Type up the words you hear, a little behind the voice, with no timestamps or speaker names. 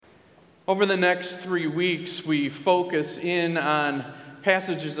Over the next 3 weeks, we focus in on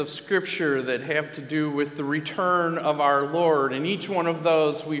passages of Scripture that have to do with the return of our Lord. And each one of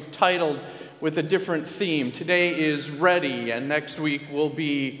those we've titled with a different theme. Today is ready, and next week will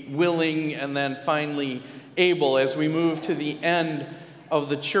be willing, and then finally able as we move to the end of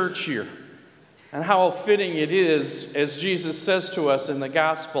the church year. And how fitting it is, as Jesus says to us in the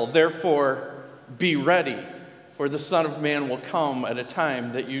gospel, therefore be ready, for the Son of Man will come at a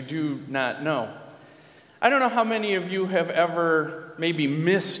time that you do not know. I don't know how many of you have ever maybe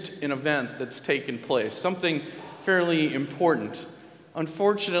missed an event that's taken place, something fairly important.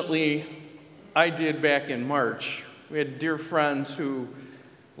 Unfortunately, I did back in March. We had dear friends who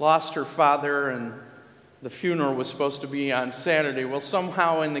lost her father, and the funeral was supposed to be on Saturday. Well,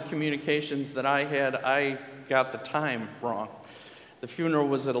 somehow in the communications that I had, I got the time wrong. The funeral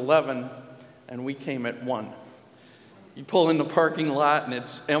was at 11, and we came at 1. You pull in the parking lot and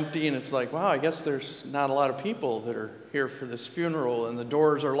it's empty, and it's like, wow, I guess there's not a lot of people that are here for this funeral, and the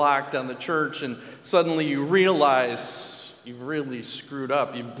doors are locked on the church, and suddenly you realize you've really screwed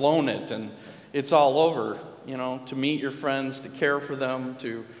up, you've blown it, and it's all over, to meet your friends, to care for them,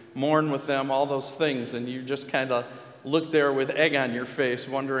 to mourn with them, all those things, and you just kind of look there with egg on your face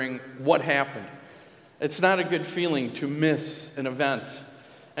wondering what happened. It's not a good feeling to miss an event.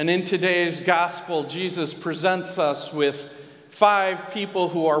 And in today's gospel, Jesus presents us with 5 people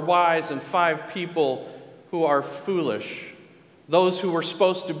who are wise and 5 people who are foolish. Those who were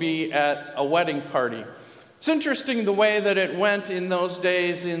supposed to be at a wedding party. It's interesting the way that it went in those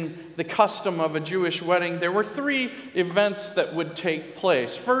days in the custom of a Jewish wedding. There were 3 events that would take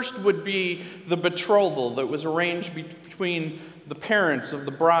place. First would be the betrothal that was arranged between the parents of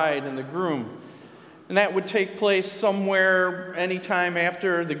the bride and the groom. And that would take place somewhere anytime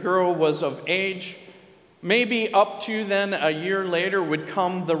after the girl was of age. Maybe up to then a year later would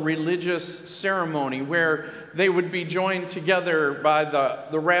come the religious ceremony where they would be joined together by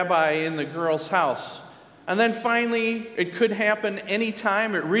the rabbi in the girl's house. And then finally, it could happen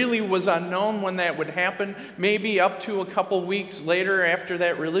anytime. It really was unknown when that would happen. Maybe up to a couple weeks later after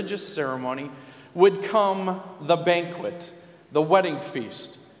that religious ceremony would come the banquet, the wedding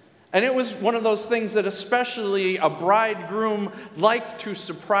feast. And it was one of those things that especially a bridegroom liked to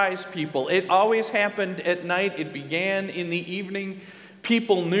surprise people. It always happened at night. It began in the evening.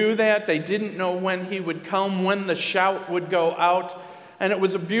 People knew that. They didn't know when he would come, when the shout would go out. And it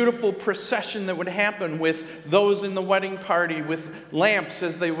was a beautiful procession that would happen with those in the wedding party with lamps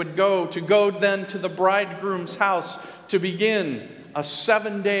as they would go then to the bridegroom's house to begin a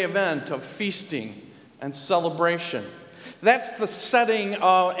 7-day event of feasting and celebration. That's the setting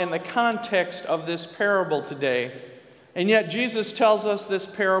and the context of this parable today. And yet Jesus tells us this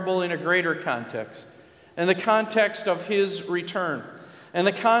parable in a greater context. In the context of his return. In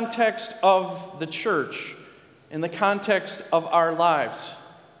the context of the church. In the context of our lives.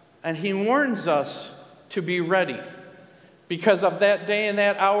 And he warns us to be ready. Because of that day and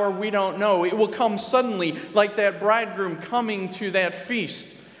that hour, we don't know. It will come suddenly, like that bridegroom coming to that feast.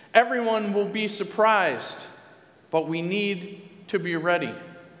 Everyone will be surprised. But we need to be ready.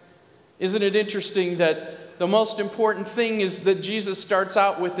 Isn't it interesting that the most important thing is that Jesus starts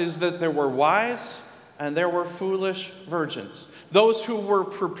out with is that there were wise and there were foolish virgins. Those who were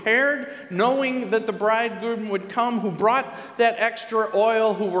prepared, knowing that the bridegroom would come, who brought that extra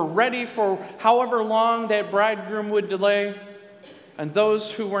oil, who were ready for however long that bridegroom would delay, and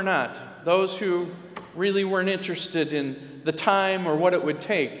those who were not, those who really weren't interested in the time or what it would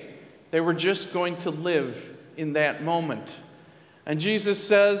take. They were just going to live in that moment. And Jesus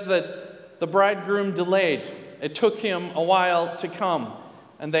says that the bridegroom delayed. It took him a while to come,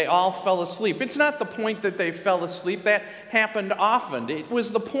 and they all fell asleep. It's not the point that they fell asleep. That happened often. It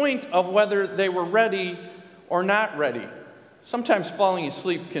was the point of whether they were ready or not ready. Sometimes falling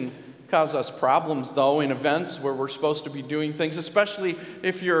asleep can cause us problems, though, in events where we're supposed to be doing things, especially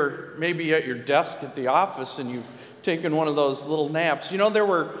if you're maybe at your desk at the office and you've taken one of those little naps. There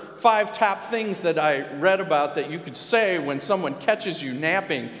were 5 top things that I read about that you could say when someone catches you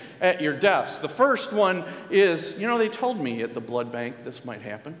napping at your desk. The first one is, they told me at the blood bank this might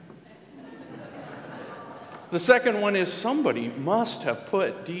happen. The second one is, somebody must have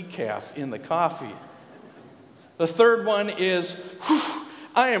put decaf in the coffee. The third one is,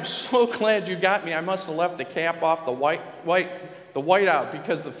 I am so glad you got me. I must have left the cap off the whiteout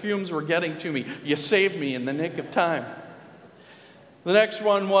because the fumes were getting to me. You saved me in the nick of time. The next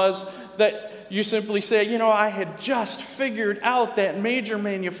one was that you simply say, I had just figured out that major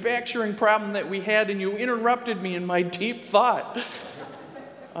manufacturing problem that we had, and you interrupted me in my deep thought.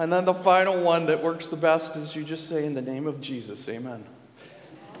 And then the final one that works the best is you just say, in the name of Jesus, amen.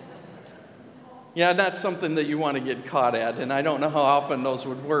 Yeah, not something that you want to get caught at, and I don't know how often those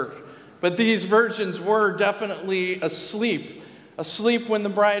would work. But these virgins were definitely asleep when the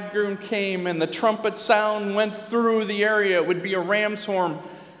bridegroom came and the trumpet sound went through the area. It would be a ram's horn,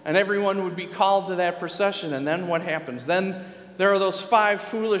 and everyone would be called to that procession. And then what happens? Then there are those 5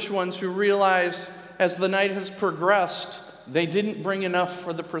 foolish ones who realize as the night has progressed, they didn't bring enough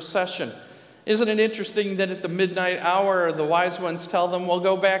for the procession. Isn't it interesting that at the midnight hour, the wise ones tell them, well,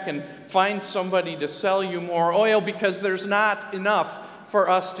 go back and find somebody to sell you more oil because there's not enough for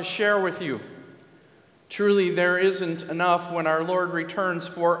us to share with you. Truly, there isn't enough when our Lord returns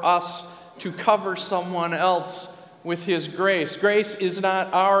for us to cover someone else with His grace. Grace is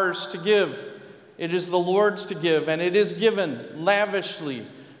not ours to give. It is the Lord's to give, and it is given lavishly,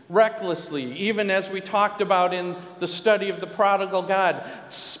 recklessly, even as we talked about in the study of the prodigal God,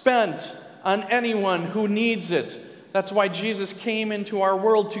 spent on anyone who needs it. That's why Jesus came into our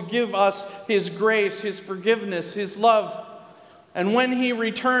world, to give us His grace, His forgiveness, His love. And when He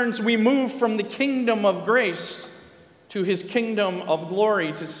returns, we move from the kingdom of grace to His kingdom of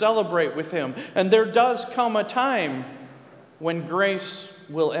glory to celebrate with Him. And there does come a time when grace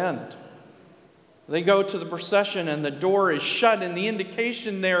will end. They go to the procession and the door is shut, and the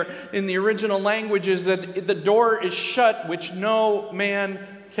indication there in the original language is that the door is shut, which no man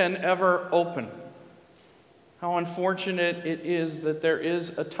can ever open. How unfortunate it is that there is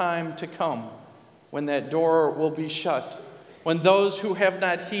a time to come when that door will be shut, when those who have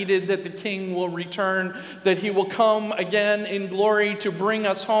not heeded that the King will return, that He will come again in glory to bring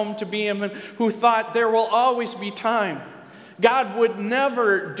us home to be Him, and who thought there will always be time. God would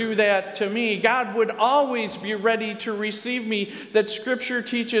never do that to me. God would always be ready to receive me. That Scripture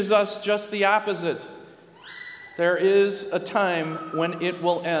teaches us just the opposite. There is a time when it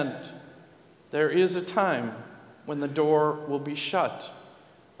will end. There is a time when the door will be shut,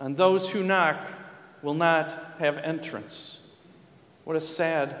 and those who knock will not have entrance. What a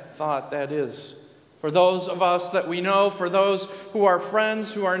sad thought that is. For those of us that we know, for those who are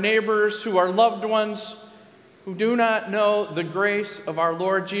friends, who are neighbors, who are loved ones, who do not know the grace of our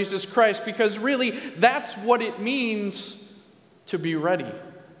Lord Jesus Christ, because really that's what it means to be ready.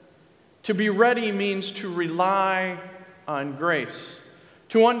 To be ready means to rely on grace,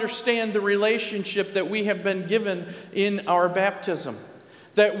 to understand the relationship that we have been given in our baptism,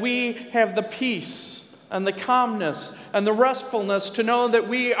 that we have the peace and the calmness and the restfulness to know that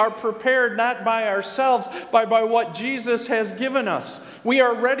we are prepared not by ourselves, but by what Jesus has given us. We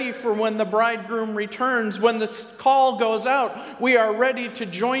are ready for when the bridegroom returns, when the call goes out, we are ready to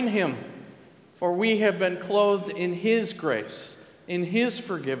join Him, for we have been clothed in His grace, in His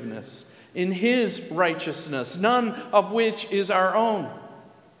forgiveness, in His righteousness, none of which is our own.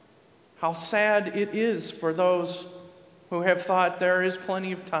 How sad it is for those who have thought there is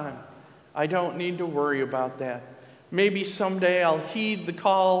plenty of time. I don't need to worry about that. Maybe someday I'll heed the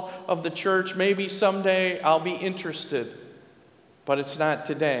call of the church. Maybe someday I'll be interested. But it's not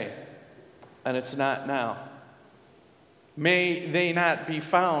today, and it's not now. May they not be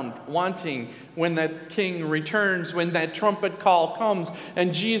found wanting when that King returns, when that trumpet call comes,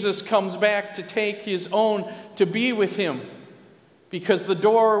 and Jesus comes back to take His own to be with Him, because the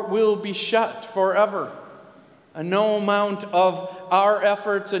door will be shut forever. And no amount of our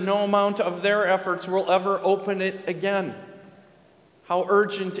efforts and no amount of their efforts will ever open it again. How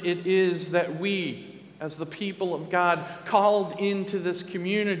urgent it is that we, as the people of God, called into this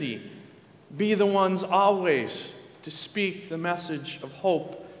community, be the ones always to speak the message of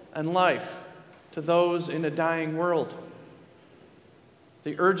hope and life to those in a dying world.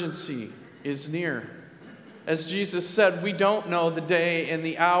 The urgency is near. As Jesus said, we don't know the day and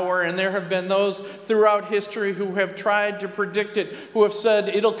the hour, and there have been those throughout history who have tried to predict it, who have said,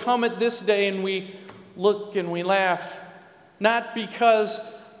 it'll come at this day, and we look and we laugh. Not because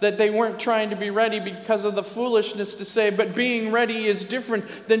that they weren't trying to be ready because of the foolishness to say, but being ready is different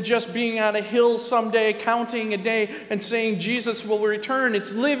than just being on a hill someday, counting a day and saying Jesus will return.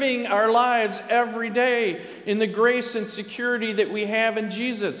 It's living our lives every day in the grace and security that we have in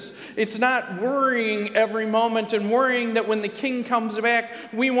Jesus. It's not worrying every moment and worrying that when the King comes back,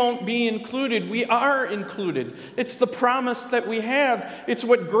 we won't be included. We are included. It's the promise that we have. It's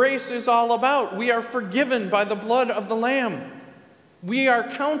what grace is all about. We are forgiven by the blood of the Lamb. We are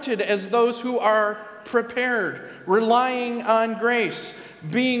counted as those who are prepared, relying on grace,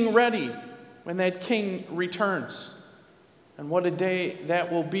 being ready when that King returns. And what a day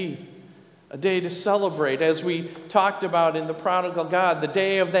that will be. a day to celebrate, as we talked about in the Prodigal God, the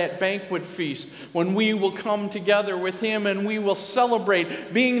day of that banquet feast, when we will come together with Him and we will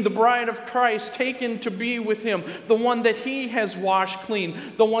celebrate being the bride of Christ, taken to be with Him, the one that He has washed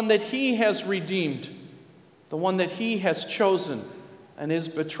clean, the one that He has redeemed, the one that He has chosen and is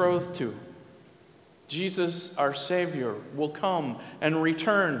betrothed to. Jesus, our Savior, will come and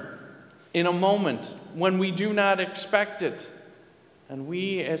return in a moment when we do not expect it. And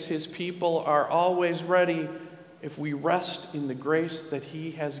we, as His people, are always ready if we rest in the grace that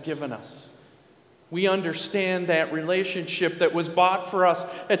He has given us. We understand that relationship that was bought for us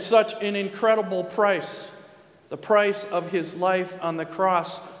at such an incredible price, the price of His life on the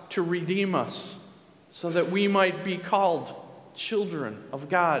cross to redeem us, so that we might be called children of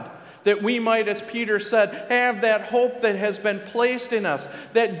God, that we might, as Peter said, have that hope that has been placed in us,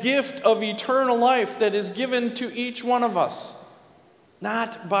 that gift of eternal life that is given to each one of us.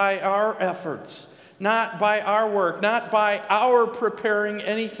 Not by our efforts, not by our work, not by our preparing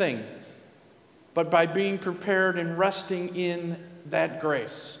anything, but by being prepared and resting in that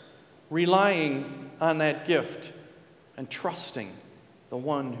grace, relying on that gift, and trusting the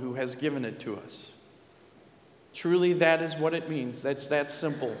one who has given it to us. Truly, that is what it means. That's that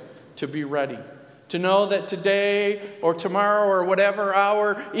simple, to be ready. To know that today or tomorrow or whatever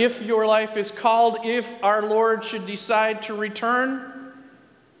hour, if your life is called, if our Lord should decide to return,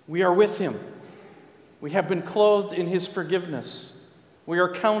 we are with Him. We have been clothed in His forgiveness. We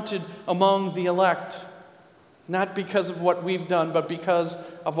are counted among the elect, not because of what we've done, but because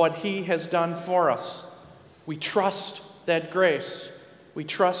of what He has done for us. We trust that grace. We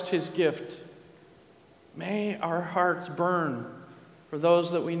trust His gift. May our hearts burn for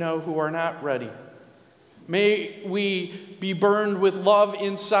those that we know who are not ready. May we be burned with love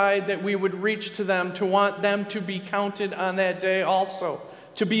inside, that we would reach to them, to want them to be counted on that day also,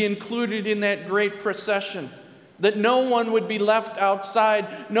 to be included in that great procession, that no one would be left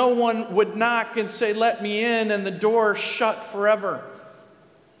outside, no one would knock and say, "Let me in," and the door shut forever.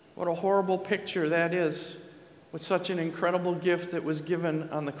 What a horrible picture that is, with such an incredible gift that was given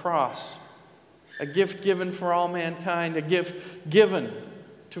on the cross. A gift given for all mankind, a gift given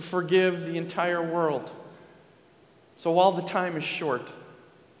to forgive the entire world. So while the time is short,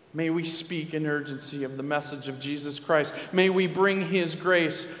 may we speak in urgency of the message of Jesus Christ. May we bring His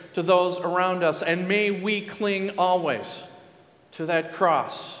grace to those around us, and may we cling always to that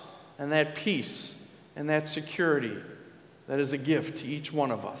cross and that peace and that security that is a gift to each one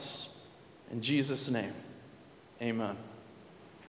of us. In Jesus' name, amen.